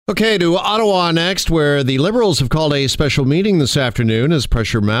Okay, to Ottawa next, where the Liberals have called a special meeting this afternoon as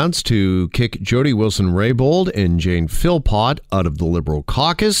pressure mounts to kick Jody Wilson-Raybould and Jane Philpott out of the Liberal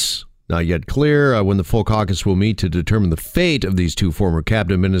caucus. Not yet clear when the full caucus will meet to determine the fate of these two former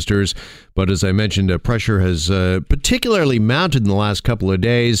cabinet ministers. But as I mentioned, pressure has particularly mounted in the last couple of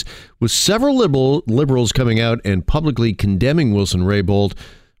days, with several Liberals coming out and publicly condemning Wilson-Raybould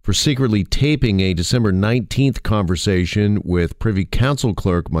for secretly taping a December 19th conversation with Privy Council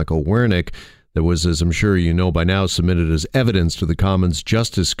Clerk Michael Wernick that was, as I'm sure you know by now, submitted as evidence to the Commons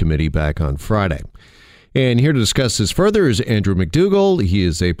Justice Committee back on Friday. And here to discuss this further is Andrew McDougall. He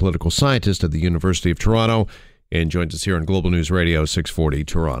is a political scientist at the University of Toronto and joins us here on Global News Radio 640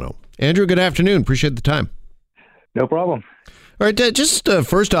 Toronto. Andrew, good afternoon. Appreciate the time. No problem. All right, just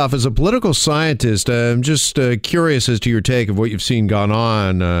first off, as a political scientist, I'm just curious as to your take of what you've seen gone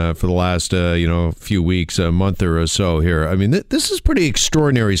on for the last, few weeks, a month or so here. I mean, this is pretty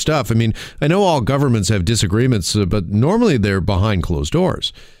extraordinary stuff. I mean, I know all governments have disagreements, but normally they're behind closed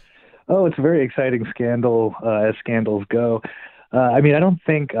doors. Oh, it's a very exciting scandal, as scandals go. I don't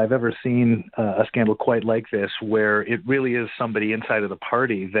think I've ever seen a scandal quite like this, where it really is somebody inside of the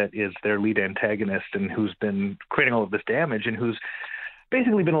party that is their lead antagonist and who's been creating all of this damage and who's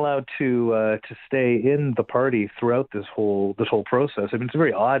basically been allowed to stay in the party throughout this whole process. I mean, it's a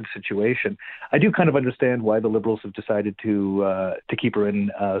very odd situation. I do kind of understand why the Liberals have decided to keep her in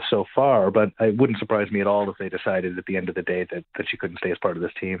so far, but it wouldn't surprise me at all if they decided at the end of the day that she couldn't stay as part of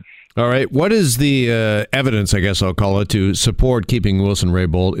this team. All right. What is the evidence, I guess I'll call it, to support keeping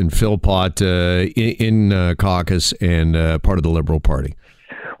Wilson-Raybould and Philpott in caucus and part of the Liberal Party?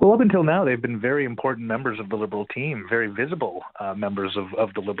 Well, up until now, they've been very important members of the Liberal team, very visible members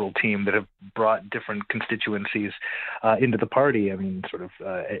of the Liberal team that have brought different constituencies into the party. I mean,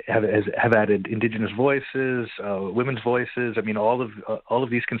 have added Indigenous voices, women's voices. I mean, all of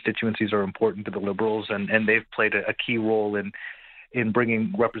these constituencies are important to the Liberals, and they've played a key role in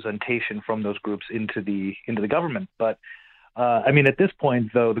bringing representation from those groups into the government. But at this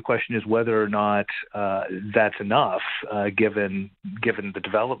point, though, the question is whether or not that's enough, given the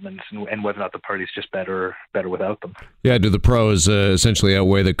developments, and whether or not the party's just better without them. Yeah, do the pros essentially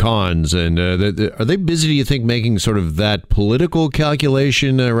outweigh the cons? And are they busy, do you think, making sort of that political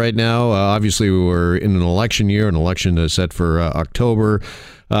calculation right now? Obviously, we're in an election year, an election set for October.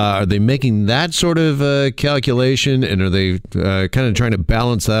 Are they making that sort of calculation, and are they kind of trying to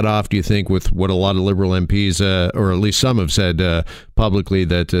balance that off, do you think, with what a lot of Liberal MPs, or at least some have said publicly,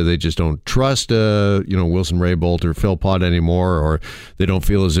 that they just don't trust, Wilson-Raybould or Philpott anymore, or they don't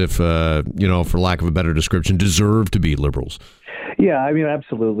feel as if, for lack of a better description, deserve to be Liberals? Yeah,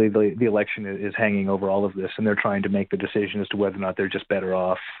 absolutely. The election is hanging over all of this, and they're trying to make the decision as to whether or not they're just better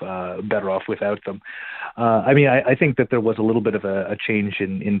off without them. I think that there was a little bit of a change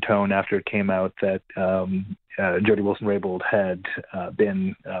in tone after it came out that Jody Wilson-Raybould had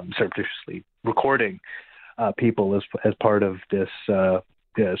been surreptitiously recording people as part of this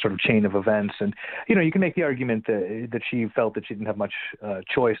sort of chain of events. And, you can make the argument that she felt that she didn't have much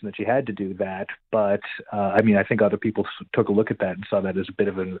choice and that she had to do that. But, I think other people took a look at that and saw that as a bit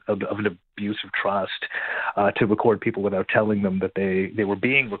of an abuse of trust to record people without telling them that they were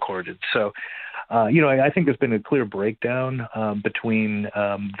being recorded. So, I think there's been a clear breakdown between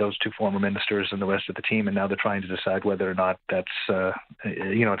those two former ministers and the rest of the team, and now they're trying to decide whether or not that's,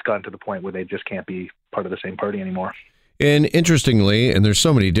 it's gotten to the point where they just can't be part of the same party anymore. And interestingly, and there's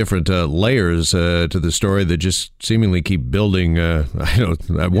so many different layers to the story that just seemingly keep building.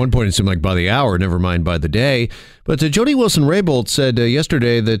 At one point it seemed like by the hour, never mind by the day. But Jody Wilson-Raybould said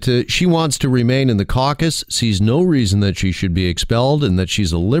yesterday that she wants to remain in the caucus, sees no reason that she should be expelled, and that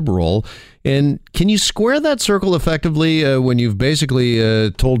she's a Liberal. And can you square that circle effectively when you've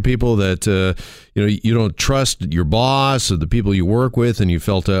basically told people that you don't trust your boss or the people you work with, and you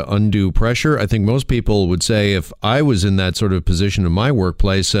felt undue pressure? I think most people would say, if I was in that sort of position in my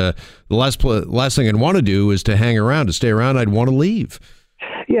workplace, the last thing I'd want to do is to hang around, to stay around. I'd want to leave.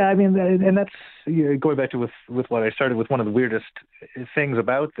 Yeah, and that's going back to with what I started with. One of the weirdest things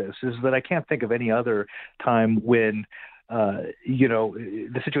about this is that I can't think of any other time when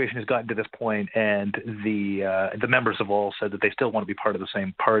the situation has gotten to this point, and the members have all said that they still want to be part of the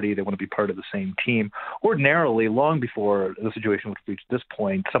same party. They want to be part of the same team. Ordinarily, long before the situation would have reached this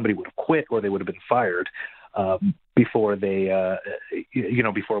point, somebody would have quit or they would have been fired before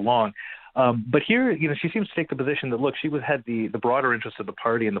long. But here, she seems to take the position that, look, she had the broader interests of the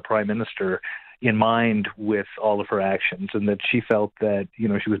party and the prime minister in mind with all of her actions, and that she felt that,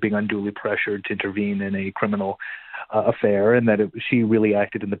 she was being unduly pressured to intervene in a criminal affair, and that she really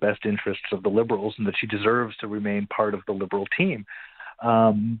acted in the best interests of the Liberals, and that she deserves to remain part of the Liberal team.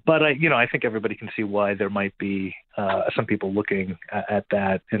 But I think everybody can see why there might be some people looking at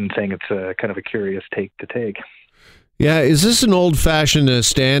that and saying it's a kind of a curious take to take. Yeah, is this an old-fashioned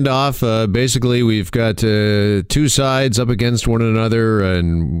standoff? Basically, we've got two sides up against one another,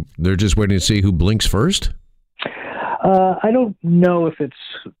 and they're just waiting to see who blinks first? I don't know if it's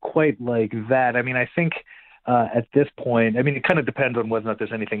quite like that. I mean, I think at this point, it kind of depends on whether or not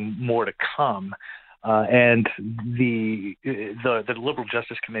there's anything more to come. And the Liberal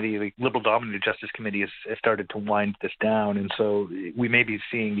Justice Committee, the Liberal-dominated Justice Committee, has started to wind this down, and so we may be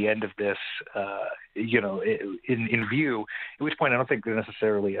seeing the end of this, in view. At which point, I don't think they're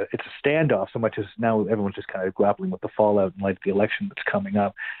necessarily it's a standoff so much as now everyone's just kind of grappling with the fallout in light of the election that's coming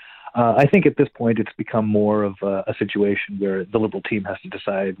up. I think at this point it's become more of a situation where the Liberal team has to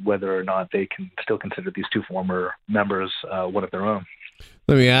decide whether or not they can still consider these two former members one of their own.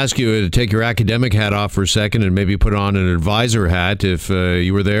 Let me ask you to take your academic hat off for a second and maybe put on an advisor hat. If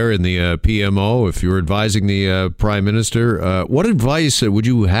you were there in the PMO, if you were advising the Prime Minister, what advice would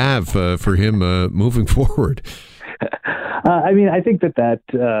you have for him moving forward? I think that's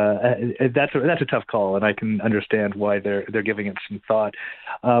a tough call, and I can understand why they're giving it some thought.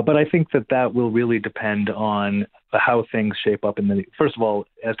 But I think that will really depend on how things shape up first of all,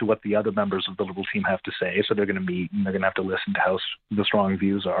 as to what the other members of the Liberal team have to say. So they're going to meet and they're going to have to listen to how the strong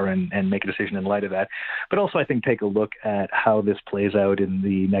views are and make a decision in light of that. But also, I think, take a look at how this plays out in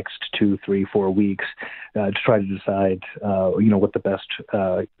the next 2, 3, 4 weeks to try to decide, what the best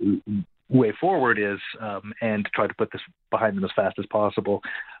way forward is, and try to put this behind them as fast as possible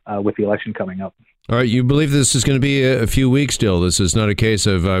with the election coming up. All right, you believe this is going to be a few weeks still? This is not a case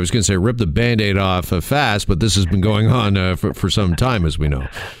of, I was going to say, rip the Band-Aid off fast, but this has been going on for some time, as we know.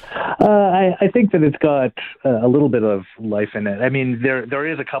 I think that it's got a little bit of life in it. I mean, there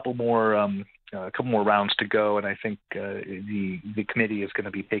is a couple more rounds to go, and I think the committee is going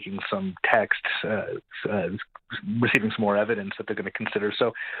to be taking some texts, receiving some more evidence that they're going to consider.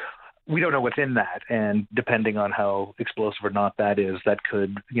 So we don't know what's in that, and depending on how explosive or not that is, that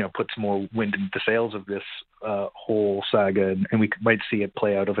could put some more wind into the sails of this whole saga, and we might see it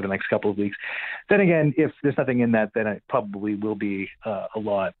play out over the next couple of weeks. Then again, if there's nothing in that, then it probably will be a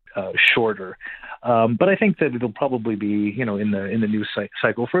lot shorter. But I think that it'll probably be in the news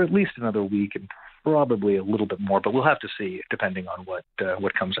cycle for at least another week, and probably a little bit more. But we'll have to see, depending on what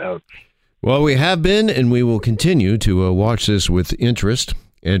comes out. Well, we have been, and we will continue to watch this with interest.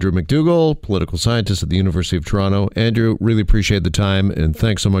 Andrew McDougall, political scientist at the University of Toronto. Andrew, really appreciate the time, and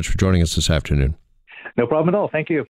thanks so much for joining us this afternoon. No problem at all. Thank you.